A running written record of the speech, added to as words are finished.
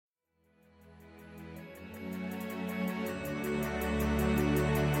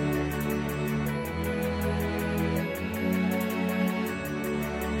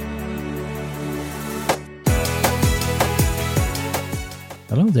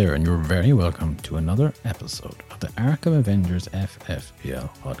Hello there, and you're very welcome to another episode of the Arkham Avengers FFPL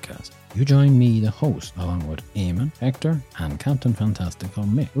podcast. You join me, the host, along with Eamon, Hector, and Captain Fantastical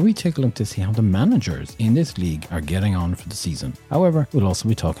Mick, where we take a look to see how the managers in this league are getting on for the season. However, we'll also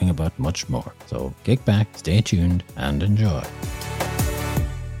be talking about much more. So kick back, stay tuned, and enjoy.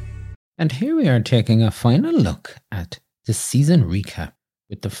 And here we are taking a final look at the season recap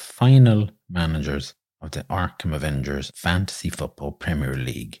with the final managers of the Arkham Avengers Fantasy Football Premier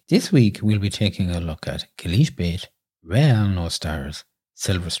League. This week we'll be taking a look at Kalish Bate, Real No Stars,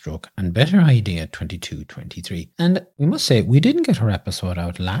 Silverstroke, and Better Idea 22-23. And we must say, we didn't get our episode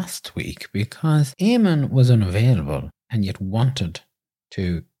out last week because Eamon was unavailable and yet wanted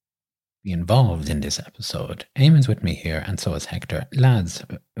to be involved in this episode. Eamon's with me here, and so is Hector. Lads,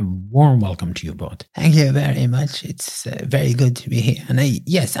 a warm welcome to you both. Thank you very much. It's very good to be here. And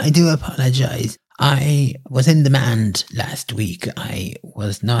I do apologise. I was in demand last week. I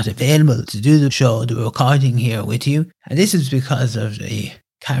was not available to do the show, the recording here with you. And this is because of the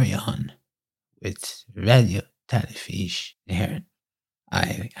carry-on with Radio Telefiche here.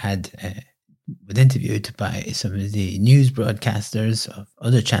 I was interviewed by some of the news broadcasters of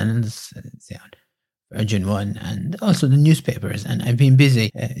other channels, say on Virgin One, and also the newspapers. And I've been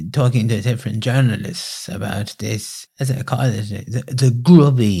busy talking to different journalists about this, as I call it, the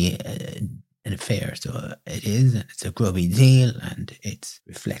grubby an affair. So it is, and it's a grubby deal, and it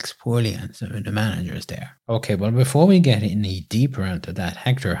reflects poorly on some of the managers there. Okay, well, before we get any deeper into that,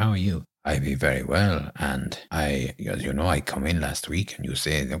 Hector, how are you? I be very well, and I come in last week and you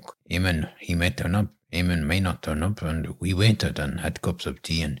say, look, Eamon, he may turn up, Eamon may not turn up, and we waited and had cups of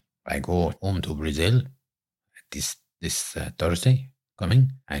tea, and I go home to Brazil this Thursday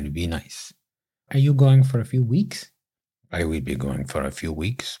coming, and it'll be nice. Are you going for a few weeks? I will be going for a few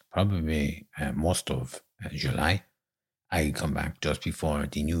weeks, probably most of July. I come back just before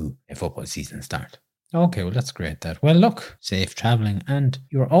the new football season starts. Okay, well, that's great. Well, look, safe travelling, and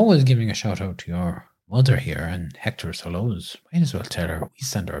you're always giving a shout out to your mother here, and Hector's hellos. Might as well tell her we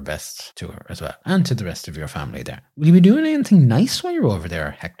send our best to her as well, and to the rest of your family there. Will you be doing anything nice while you're over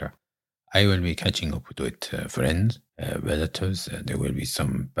there, Hector? I will be catching up with friends, relatives. There will be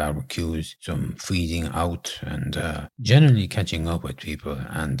some barbecues, some feeding out, and generally catching up with people.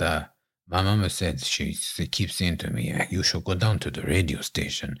 And my mama said, she keeps saying to me, you should go down to the radio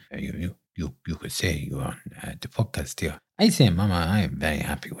station. You could say you're on the podcast here. I say, Mama, I'm very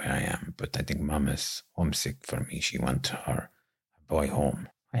happy where I am, but I think Mama's homesick for me. She wants her boy home.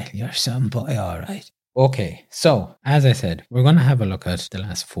 Well, you're some boy, all right. Okay, so, as I said, we're going to have a look at the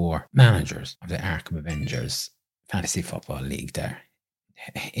last four managers of the Arkham Avengers Fantasy Football League there.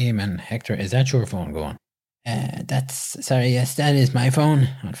 Eamon, Hector, is that your phone going? Yes, that is my phone,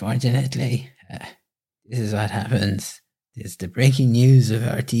 unfortunately. This is what happens. It's the breaking news of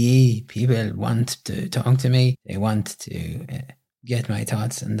RTE. People want to talk to me. They want to get my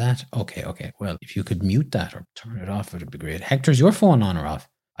thoughts on that. Okay. Well, if you could mute that or turn it off, it would be great. Hector, is your phone on or off?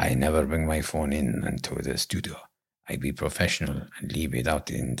 I never bring my phone in into the studio. I be professional and leave it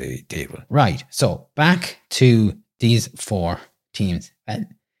out in the table. Right. So back to these four teams. Well,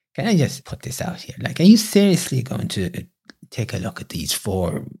 can I just put this out here? Like, are you seriously going to take a look at these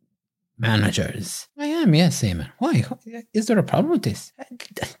four managers? I am, yes, Eamon. Why? Is there a problem with this?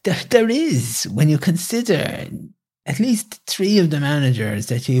 There is, when you consider at least three of the managers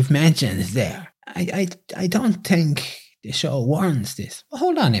that you've mentioned there. I don't think the show warrants this. Well,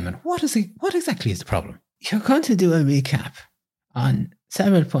 hold on, Eamon. What exactly is the problem? You're going to do a recap on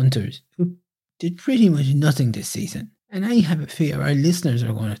several punters who did pretty much nothing this season. And I have a fear our listeners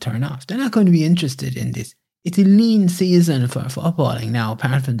are going to turn off. They're not going to be interested in this. It's a lean season for footballing now,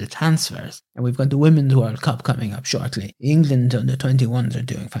 apart from the transfers. And we've got the Women's World Cup coming up shortly. England under 21s are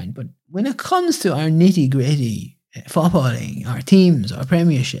doing fine. But when it comes to our nitty-gritty footballing, our teams, our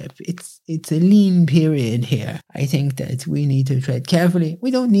premiership, it's a lean period here. I think that we need to tread carefully.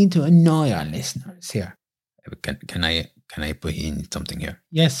 We don't need to annoy our listeners here. Can I put in something here?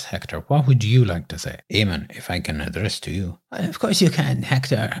 Yes, Hector. What would you like to say? Eamon, if I can address to you. Well, of course you can,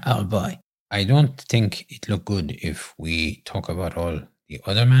 Hector, old boy. I don't think it look good if we talk about all the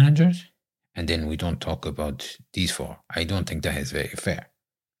other managers and then we don't talk about these four. I don't think that is very fair.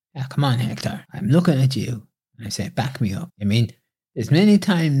 Now, come on, Hector. I'm looking at you and I say, back me up. I mean, there's many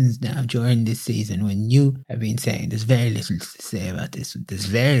times now during this season when you have been saying there's very little to say about this, there's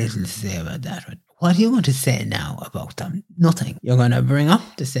very little to say about that. What are you going to say now about them? Nothing. You're going to bring up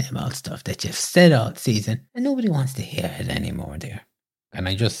the same old stuff that you've said all season and nobody wants to hear it anymore, dear. Can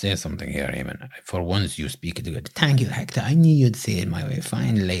I just say something here, Eamon? For once you speak it good. Thank you, Hector. I knew you'd say it my way,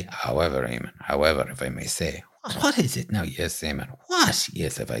 finally. However, Eamon, if I may say, What is it? Now, yes, Eamon. What?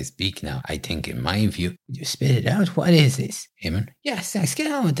 Yes, if I speak now, I think in my view. Would you spit it out? What is this? Eamon? Yes,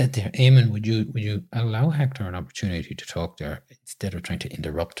 get on with that there. Eamon, would you allow Hector an opportunity to talk there instead of trying to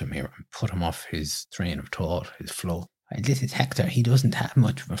interrupt him here and put him off his train of thought, his flow? This is Hector. He doesn't have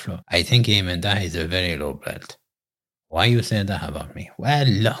much of a flow. I think, Eamon, that is a very low belt. Why you say that about me? Well,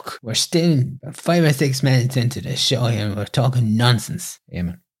 look, we're still 5 or 6 minutes into the show here and we're talking nonsense.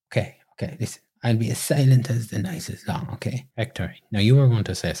 Eamon. Okay, listen. I'll be as silent as the night is long, okay? Hector, now you were going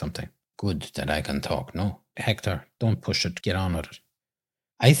to say something. Good that I can talk, no? Hector, don't push it, get on with it.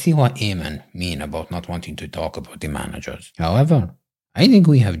 I see what Eamon mean about not wanting to talk about the managers. However, I think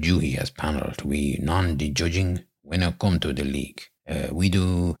we have duty as panel to be non-judging when it comes to the league. We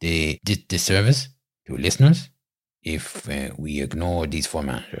do the disservice to listeners if we ignore these 4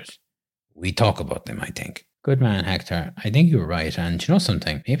 managers. We talk about them, I think. Good man, Hector. I think you're right. And you know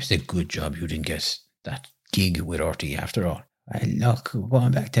something? Maybe it's a good job you didn't get that gig with RT after all. Well, look,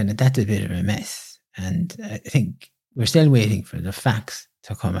 going back to it, that's a bit of a mess. And I think we're still waiting for the facts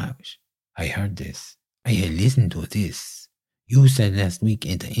to come out. I heard this. I listened to this. You said last week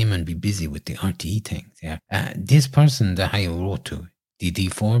that Eamon be busy with the RTE things. Yeah. This person that I wrote to, D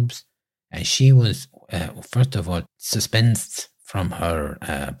Forbes, she was, first of all, suspended from her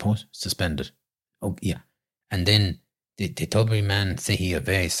post. Suspended. Oh, yeah. And then the Tubby man say he is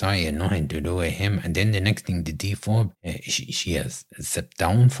very sorry and nothing to do with him. And then the next thing, the D4, she has stepped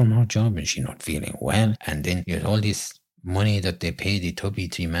down from her job and she's not feeling well. And then there's all this money that they pay the Tubby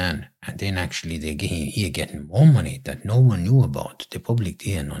 3 man. And then actually he getting more money that no one knew about. The public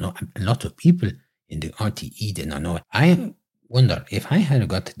didn't know. A lot of people in the RTE did not know. I wonder if I had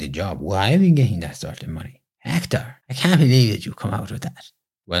got the job, would I be getting that sort of money? Hector, I can't believe that you come out with that.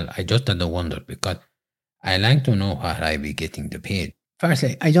 Well, I just had to wonder because I like to know what I be getting the paid.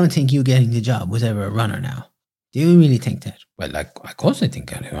 Firstly, I don't think you getting the job was ever a runner now. Do you really think that? Well, of course I think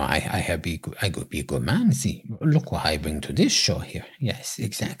that. I could be a good man. See, look what I bring to this show here. Yes,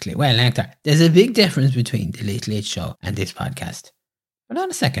 exactly. Well, Hector, there's a big difference between the Late Late Show and this podcast. Hold on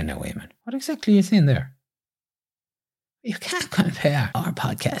a second now, Eamon. What exactly are you saying there? You can't compare our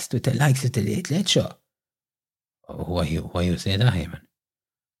podcast with the likes of the Late Late Show. Why you say that, Eamon?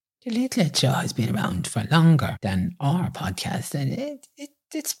 The Late Late Show has been around for longer than our podcast, and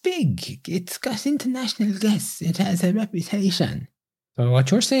it's big. It's got international guests. It has a reputation. So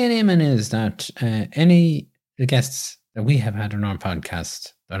what you're saying, Eamon, is that any the guests that we have had on our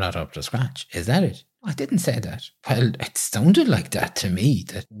podcast, they're not up to scratch. Is that it? I didn't say that. Well, it sounded like that to me,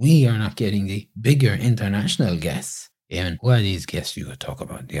 that we are not getting the bigger international guests. Eamon, who are these guests you could talk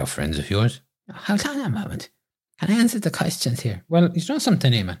about? They are friends of yours? Hold on a moment. Can I answer the questions here? Well, you know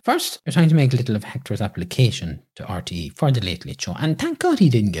something, Eamon. First, you're trying to make little of Hector's application to RTE for the Late Late Show. And thank God he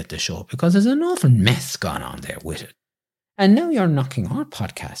didn't get the show because there's an awful mess gone on there with it. And now you're knocking our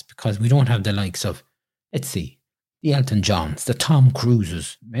podcast because we don't have the likes of, let's see, the Elton Johns, the Tom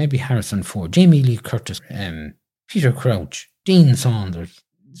Cruises, maybe Harrison Ford, Jamie Lee Curtis, Peter Crouch, Dean Saunders.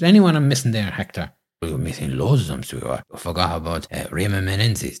 Is there anyone I'm missing there, Hector? We're missing loads of them, so I forgot about Raymond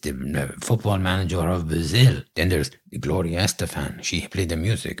Menendez, the football manager of Brazil. Then there's the Gloria Estefan. She played the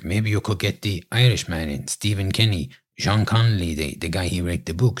music. Maybe you could get the Irishman in, Stephen Kenny, Sean Connery, the guy he wrote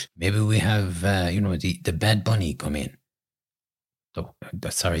the books. Maybe we have, the Bad Bunny come in. The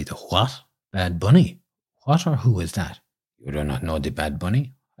what? Bad Bunny? What or who is that? You do not know the Bad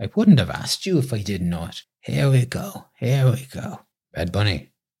Bunny? I wouldn't have asked you if I didn't know it. Here we go. Bad Bunny.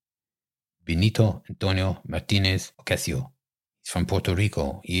 Benito Antonio Martinez Ocasio. He's from Puerto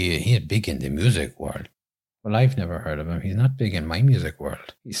Rico. He's big in the music world. Well, I've never heard of him. He's not big in my music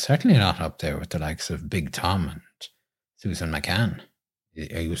world. He's certainly not up there with the likes of Big Tom and Susan McCann.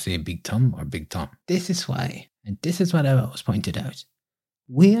 Are you saying Big Tom or Big Tom? This is why, and this is what I've always pointed out.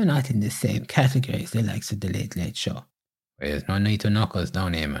 We are not in the same category as the likes of the Late Late Show. Well, there's no need to knock us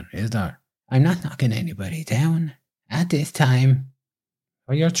down, Eamon, is there? I'm not knocking anybody down at this time.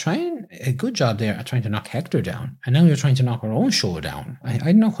 Well, you're trying a good job there at trying to knock Hector down, and now you're trying to knock our own show down. I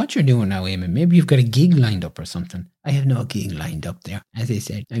don't know what you're doing now, Eamon. Maybe you've got a gig lined up or something. I have no gig lined up there. As I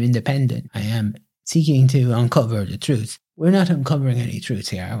said, I'm independent. I am seeking to uncover the truth. We're not uncovering any truth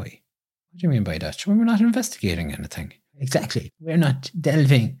here, are we? What do you mean by that? We're not investigating anything. Exactly. We're not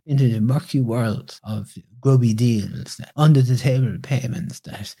delving into the murky world of grubby deals, under the table payments,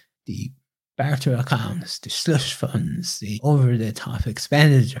 that the barter accounts, the slush funds, the over-the-top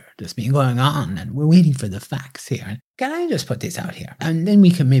expenditure that's been going on, and we're waiting for the facts here. Can I just put this out here? And then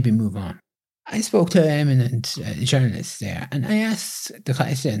we can maybe move on. I spoke to eminent journalists there, and I asked the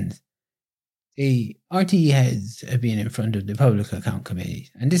questions. The RTE heads have been in front of the Public Account Committee,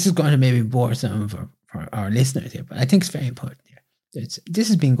 and this is going to maybe bore some of our for our listeners here, but I think it's very important here. This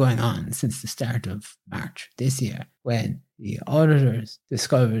has been going on since the start of March this year, when the auditors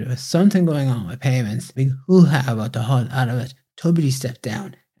discovered there was something going on with payments. Big hoo-ha about the whole out of it. Tubridy stepped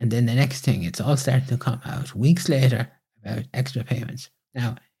down, and then the next thing, it's all starting to come out weeks later about extra payments.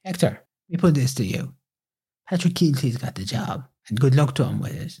 Now, Hector, we put this to you. Patrick Keelty's got the job, and good luck to him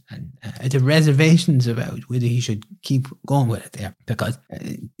with it. And the reservations about whether he should keep going with it there, because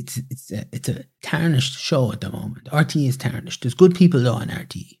it's a tarnished show at the moment. RTE is tarnished. There's good people though on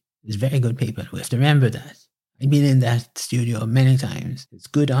RTE. There's very good people. We have to remember that. I've been in that studio many times. There's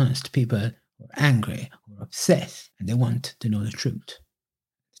good, honest people who are angry, who are upset, and they want to know the truth.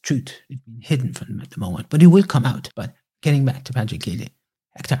 The truth is being hidden from them at the moment, but it will come out. But getting back to Patrick Keelty,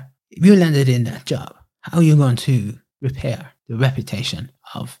 Hector, if you landed in that job, how are you going to repair the reputation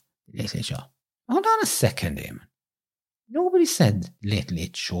of the Late Late Show? Hold on a second, Eamon. Nobody said Late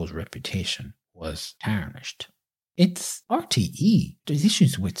Late Show's reputation was tarnished. It's RTE. There's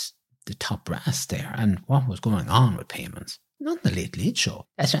issues with the top brass there and what was going on with payments. Not the Late Late Show.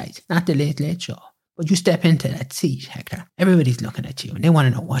 That's right, not the Late Late Show. But you step into that seat, Hector. Everybody's looking at you and they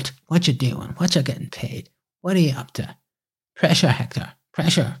want to know what you're doing, what you're getting paid. What are you up to? Pressure, Hector.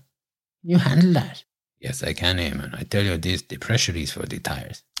 Pressure. You handle that. Yes, I can, Eamon. I tell you this, the pressure is for the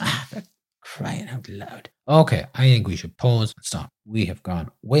tires. For crying out loud. Okay, I think we should pause and stop. We have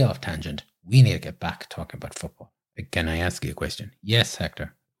gone way off tangent. We need to get back talking about football. Can I ask you a question? Yes,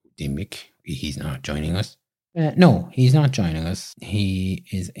 Hector. Mick, he's not joining us? No, he's not joining us. He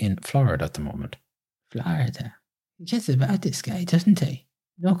is in Florida at the moment. Florida? He gets about this guy, doesn't he?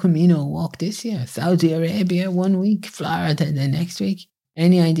 No Camino walk this year. Saudi Arabia 1 week, Florida the next week.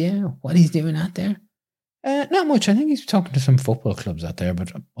 Any idea what he's doing out there? Not much. I think he's talking to some football clubs out there,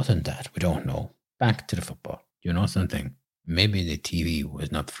 but other than that, we don't know. Back to the football. You know something? Maybe the TV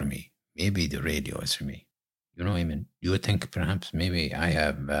was not for me. Maybe the radio is for me. You know, Eamon, you would think perhaps maybe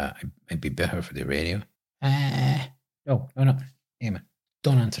I'd be better for the radio? No. Eamon,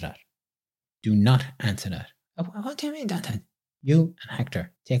 don't answer that. Do not answer that. What do you mean, Dad? You and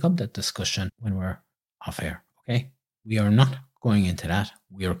Hector take up that discussion when we're off air, okay? We are not going into that.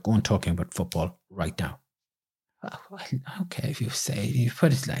 We are going talking about football right now. Well, okay, if you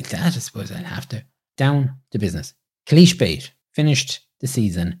put it like that, I suppose I'd have to. Down to business. Kalish Bate finished the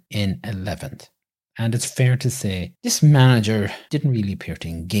season in 11th. And it's fair to say this manager didn't really appear to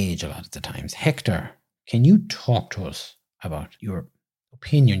engage a lot of the times. Hector, can you talk to us about your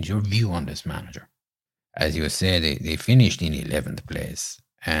opinions, your view on this manager? As you say, they finished in 11th place.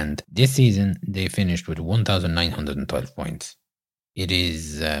 And this season, they finished with 1,912 points. It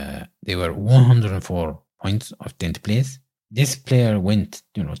is, they were 104 points of 10th place. This player went,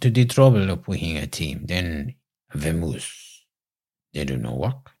 to the trouble of winning a team. Then Vemos, they do no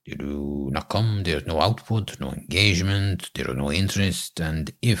work. They do not come. There's no output, no engagement. There are no interest.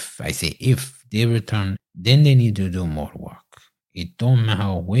 And if they return, then they need to do more work. It don't matter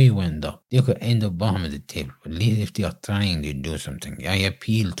how way went up. They could end up bottom of the table. At least if they are trying to do something, I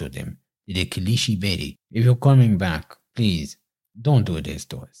appeal to them. The Kalishi Betty, if you're coming back, please, don't do this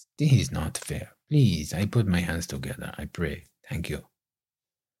to us. This is not fair. Please, I put my hands together. I pray. Thank you.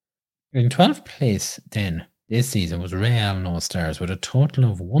 In 12th place, then, this season was Real No Stars with a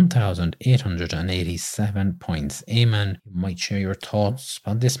total of 1,887 points. Eamon, you might share your thoughts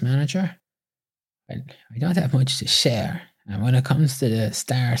about this manager? Well, I don't have much to share. And when it comes to the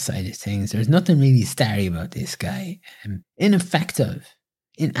star side of things, there's nothing really starry about this guy. Ineffective,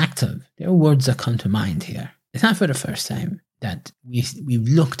 inactive, there are words that come to mind here. It's not for the first time that we've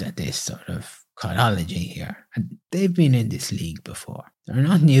looked at this sort of chronology here. And they've been in this league before. They're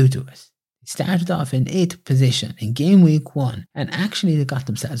not new to us. They started off in 8th position in game week 1 and actually they got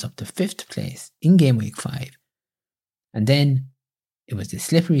themselves up to 5th place in game week 5. And then it was the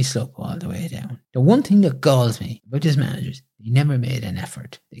slippery slope all the way down. The one thing that galls me about these managers, they never made an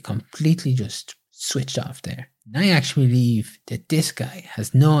effort. They completely just switched off there. And I actually believe that this guy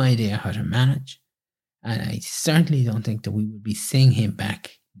has no idea how to manage. And I certainly don't think that we will be seeing him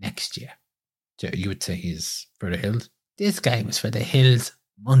back next year. So you would say he's for the hills? This guy was for the hills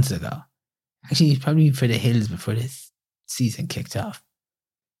months ago. Actually, he's probably for the hills before this season kicked off.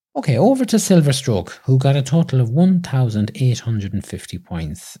 Okay, over to Silver Stroke, who got a total of 1,850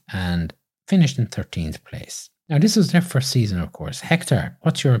 points and finished in 13th place. Now, this was their first season, of course. Hector,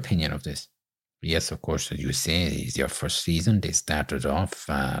 what's your opinion of this? Yes, of course, as you say, it's their first season. They started off,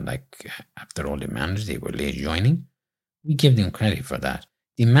 after all the managers, they were late joining. We give them credit for that.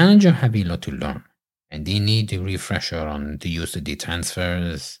 The manager have a lot to learn, and they need a refresher on the use of the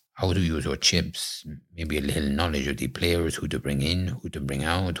transfers, how to use our chips, maybe a little knowledge of the players, who to bring in, who to bring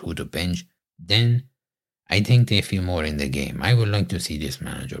out, who to bench. Then I think they feel more in the game. I would like to see this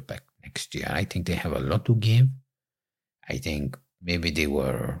manager back next year. I think they have a lot to give. I think maybe they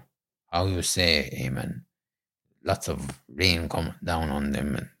were, how you say, Eamon, lots of rain coming down on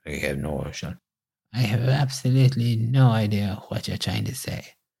them and they have no shot. I have absolutely no idea what you're trying to say.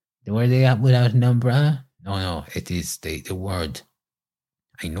 Were they out without an umbrella? No, it is the word.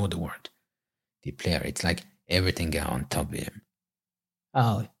 I know the word. The player, it's like everything got on top of him.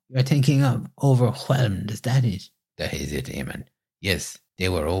 Oh, you're thinking of overwhelmed, is that it? That is it, Eamon. Yes, they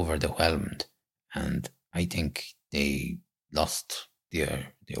were overwhelmed, and I think they lost their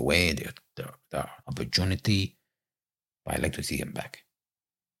way, their opportunity. But I'd like to see him back.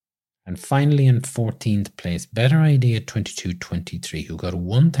 And finally, in 14th place, Better Idea 2223, who got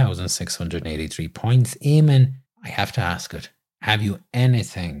 1,683 points. Eamon, I have to ask it. Have you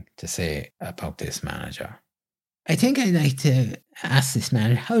anything to say about this manager? I think I'd like to ask this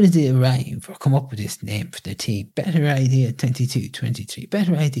manager, how did they arrive or come up with this name for the team? Better Idea 2223.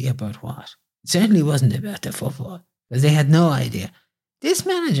 Better idea about what? It certainly wasn't about the football, because they had no idea. This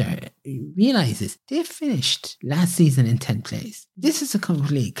manager realises they finished last season in 10th place. This is a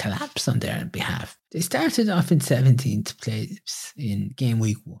complete collapse on their behalf. They started off in 17th place in game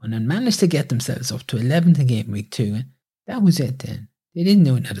week 1 and managed to get themselves up to 11th in game week 2. And that was it then. They didn't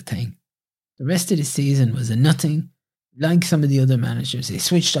do another thing. The rest of the season was a nothing. Like some of the other managers, they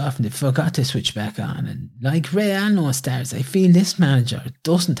switched off and they forgot to switch back on. And like Real Stars, I feel this manager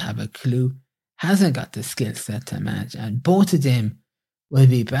doesn't have a clue, hasn't got the skill set to manage. And both of them will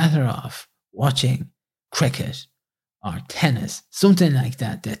be better off watching cricket or tennis, something like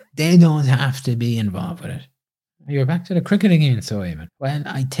that they don't have to be involved with it. You're back to the cricket again, so Eamon. Well,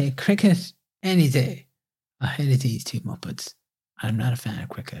 I take cricket any day ahead of these two Muppets. I'm not a fan of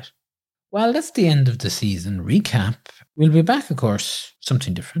cricket. Well, that's the end of the season recap. We'll be back, of course,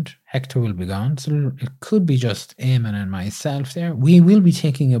 something different. Hector will be gone, so it could be just Eamon and myself there. We will be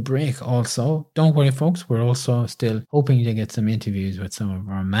taking a break also. Don't worry, folks. We're also still hoping to get some interviews with some of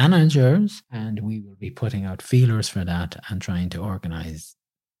our managers, and we will be putting out feelers for that and trying to organise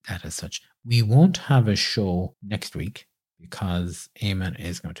that as such. We won't have a show next week because Eamon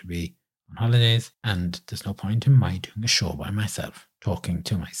is going to be on holidays, and there's no point in my doing a show by myself, talking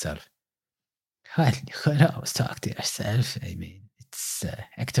to myself. Well, you could always talk to yourself. I mean, it's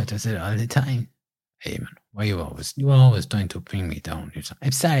Hector does it all the time. Eamon, why you always trying to bring me down?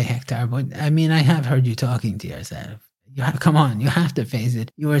 I'm sorry, Hector, but I mean, I have heard you talking to yourself. Come on, you have to face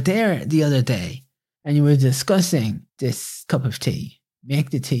it. You were there the other day, and you were discussing this cup of tea. Make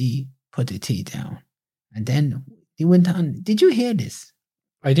the tea, put the tea down, and then you went on. Did you hear this?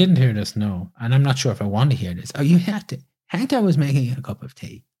 I didn't hear this, no, and I'm not sure if I want to hear this. Oh, you had to. Hector was making a cup of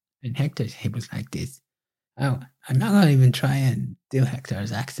tea. And Hector, he was like this. Oh, I'm not going to even try and do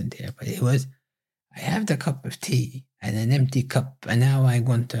Hector's accent here, but it was, I have the cup of tea and an empty cup, and now I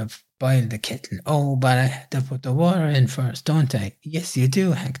want to boil the kettle. Oh, but I have to put the water in first, don't I? Yes, you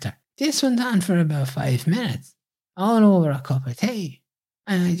do, Hector. This went on for about 5 minutes, all over a cup of tea.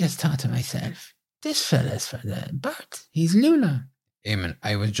 And I just thought to myself, this fella's for the birth. He's Lula. Eamon,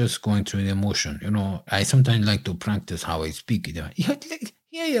 I was just going through the emotion. You know, I sometimes like to practice how I speak.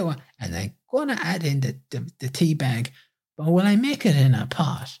 Here you are. And I'm going to add in the tea bag. But will I make it in a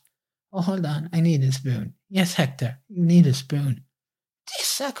pot? Oh, hold on. I need a spoon. Yes, Hector, you need a spoon.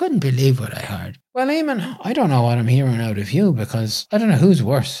 I couldn't believe what I heard. Well, Eamon, I don't know what I'm hearing out of you, because I don't know who's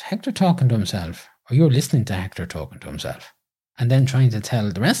worse, Hector talking to himself, or you're listening to Hector talking to himself, and then trying to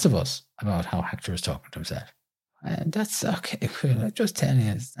tell the rest of us about how Hector is talking to himself. That's okay. I'm just telling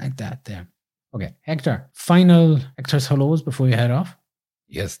you, it's like that there. Okay, Hector, final Hector's hellos before you head off?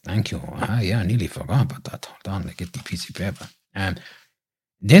 Yes, thank you. Yeah, I nearly forgot about that. Hold on, I get the piece of paper.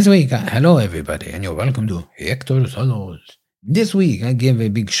 This week, hello everybody, and you're welcome to Hector's Hellos. This week, I give a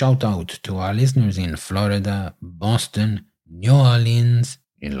big shout out to our listeners in Florida, Boston, New Orleans,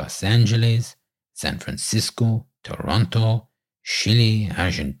 in Los Angeles, San Francisco, Toronto, Chile,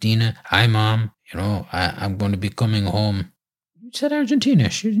 Argentina. Hi, Mom. You know, I'm going to be coming home. You said Argentina.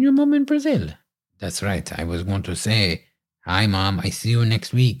 She's your mom in Brazil. That's right. I was going to say, hi, Mom. I see you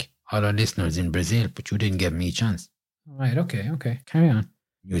next week. All our listeners in Brazil, but you didn't give me a chance. All right. Okay. Carry on.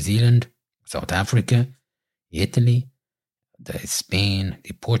 New Zealand, South Africa, Italy, Spain,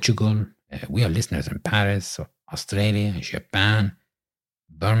 Portugal. We have listeners in Paris, Australia, Japan,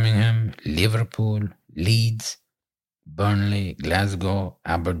 Birmingham, Liverpool, Leeds, Burnley, Glasgow,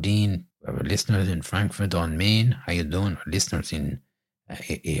 Aberdeen. We have listeners in Frankfurt on Main. How you doing? Our listeners in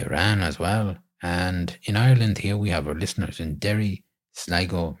Iran as well. And in Ireland here, we have our listeners in Derry,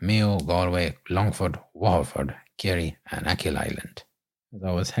 Sligo, Mayo, Galway, Longford, Waterford, Kerry, and Achill Island. As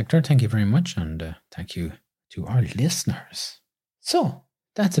always, Hector, thank you very much, and thank you to our listeners. So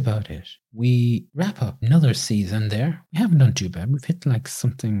that's about it. We wrap up another season there. We haven't done too bad. We've hit like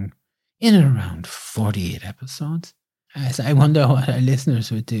something in and around 48 episodes. So I wonder what our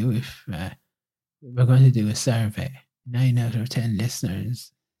listeners would do if we're going to do a survey. 9 out of 10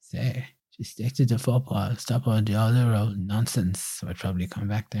 listeners say, just stick to the football, stop all the other old nonsense. So I'd probably come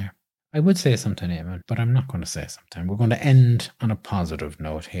back there. I would say something, Eamon, but I'm not going to say something. We're going to end on a positive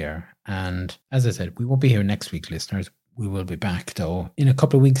note here. And as I said, we won't be here next week, listeners. We will be back, though, in a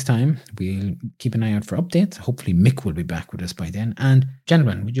couple of weeks' time. We'll keep an eye out for updates. Hopefully, Mick will be back with us by then. And,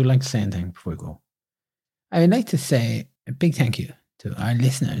 gentlemen, would you like to say anything before we go? I would like to say a big thank you to our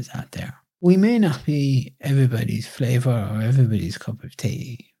listeners out there. We may not be everybody's flavour or everybody's cup of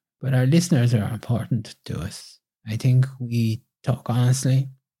tea, but our listeners are important to us. I think we talk honestly.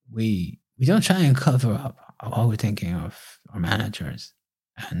 We don't try and cover up what we're thinking of our managers.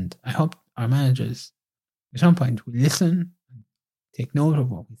 And I hope our managers, at some point, will listen and take note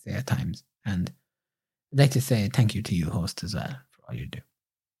of what we say at times. And I'd like to say thank you to you, host, as well, for all you do.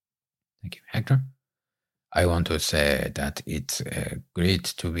 Thank you. Hector? I want to say that it's great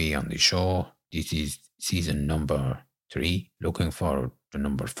to be on the show. This is season number 3. Looking forward to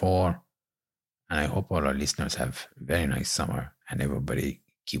number 4. And I hope all our listeners have a very nice summer and everybody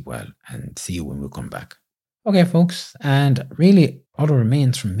keep well and see you when we come back. Okay, folks. And really, all that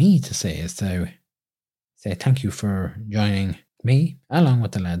remains for me to say is to say thank you for joining me along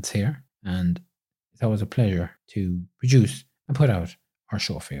with the lads here. And it's always a pleasure to produce and put out our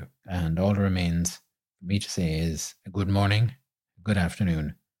show for you. And all that remains for me to say is a good morning, a good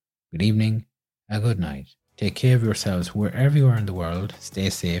afternoon, good evening, a good night. Take care of yourselves wherever you are in the world. Stay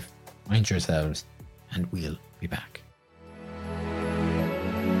safe, mind yourselves, and we'll be back.